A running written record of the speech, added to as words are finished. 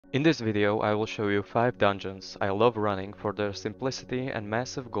In this video I will show you 5 dungeons I love running for their simplicity and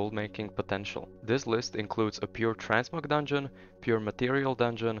massive gold making potential. This list includes a pure transmog dungeon, pure material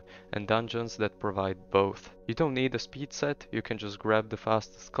dungeon, and dungeons that provide both. You don't need a speed set, you can just grab the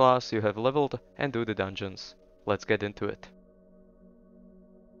fastest class you have leveled and do the dungeons. Let's get into it.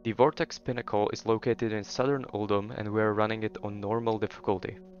 The Vortex Pinnacle is located in southern Uldum and we are running it on normal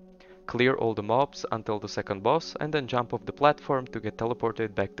difficulty. Clear all the mobs until the second boss and then jump off the platform to get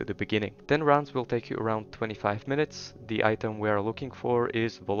teleported back to the beginning. 10 rounds will take you around 25 minutes. The item we are looking for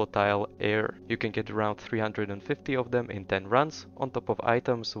is Volatile Air. You can get around 350 of them in 10 runs, on top of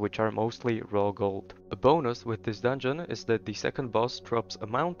items which are mostly raw gold. A bonus with this dungeon is that the second boss drops a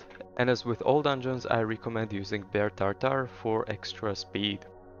mount, and as with all dungeons I recommend using Bear Tartar for extra speed.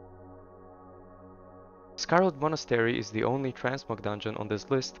 Scarlet Monastery is the only transmog dungeon on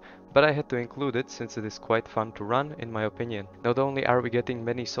this list, but I had to include it since it is quite fun to run in my opinion. Not only are we getting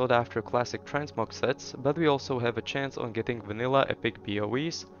many sought after classic transmog sets, but we also have a chance on getting vanilla epic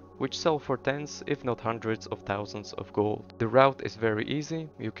BOEs, which sell for tens if not hundreds of thousands of gold. The route is very easy,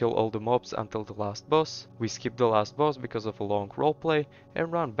 you kill all the mobs until the last boss, we skip the last boss because of a long roleplay,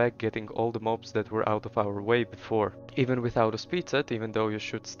 and run back getting all the mobs that were out of our way before. Even without a speed set, even though you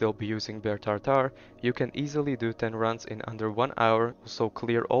should still be using Bear Tartar, you can easily do 10 runs in under 1 hour, also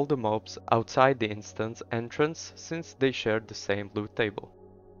clear all the mobs outside the instance entrance since they share the same loot table.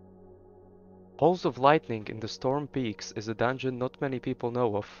 Halls of Lightning in the Storm Peaks is a dungeon not many people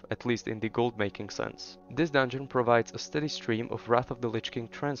know of, at least in the gold making sense. This dungeon provides a steady stream of Wrath of the Lich King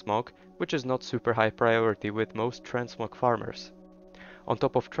transmog, which is not super high priority with most transmog farmers. On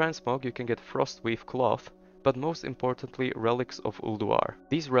top of transmog you can get Frostweave Cloth, but most importantly Relics of Ulduar.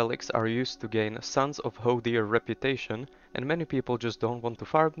 These relics are used to gain Sons of Hodir reputation, and many people just don't want to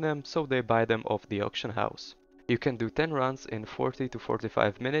farm them, so they buy them off the auction house. You can do 10 runs in 40 to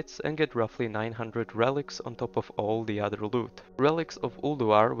 45 minutes and get roughly 900 relics on top of all the other loot. Relics of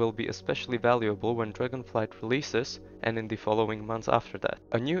Ulduar will be especially valuable when Dragonflight releases and in the following months after that.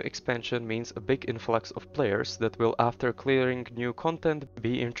 A new expansion means a big influx of players that will, after clearing new content,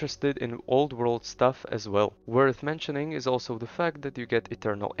 be interested in old world stuff as well. Worth mentioning is also the fact that you get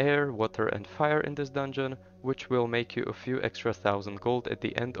Eternal Air, Water and Fire in this dungeon, which will make you a few extra thousand gold at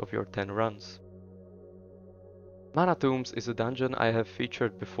the end of your 10 runs. Mana Tombs is a dungeon I have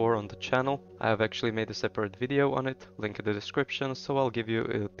featured before on the channel. I have actually made a separate video on it, link in the description, so I'll give you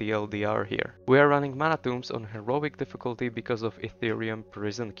a TLDR here. We are running Mana Tombs on heroic difficulty because of Ethereum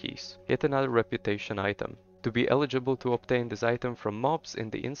Prison Keys, yet another reputation item. To be eligible to obtain this item from mobs in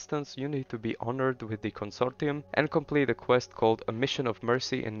the instance, you need to be honored with the consortium and complete a quest called A Mission of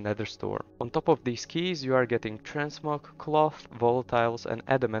Mercy in Netherstorm. On top of these keys you are getting transmog, cloth, volatiles and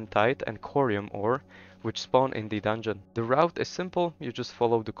adamantite and corium ore, which spawn in the dungeon. The route is simple, you just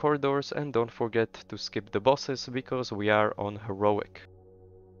follow the corridors and don't forget to skip the bosses because we are on heroic.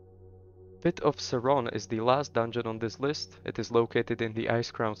 Pit of Seron is the last dungeon on this list. It is located in the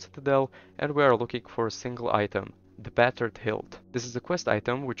Icecrown Citadel and we are looking for a single item, the Battered Hilt. This is a quest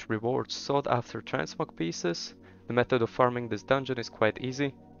item which rewards sought after transmog pieces. The method of farming this dungeon is quite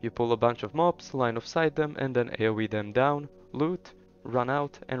easy. You pull a bunch of mobs, line of sight them and then AoE them down, loot, run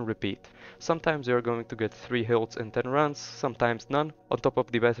out and repeat. Sometimes you are going to get 3 hilts in 10 runs, sometimes none. On top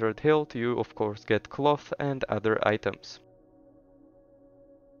of the Battered Hilt you of course get cloth and other items.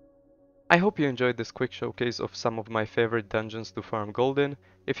 I hope you enjoyed this quick showcase of some of my favorite dungeons to farm gold in.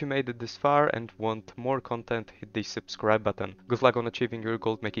 If you made it this far and want more content, hit the subscribe button. Good luck on achieving your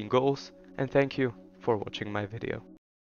gold making goals and thank you for watching my video.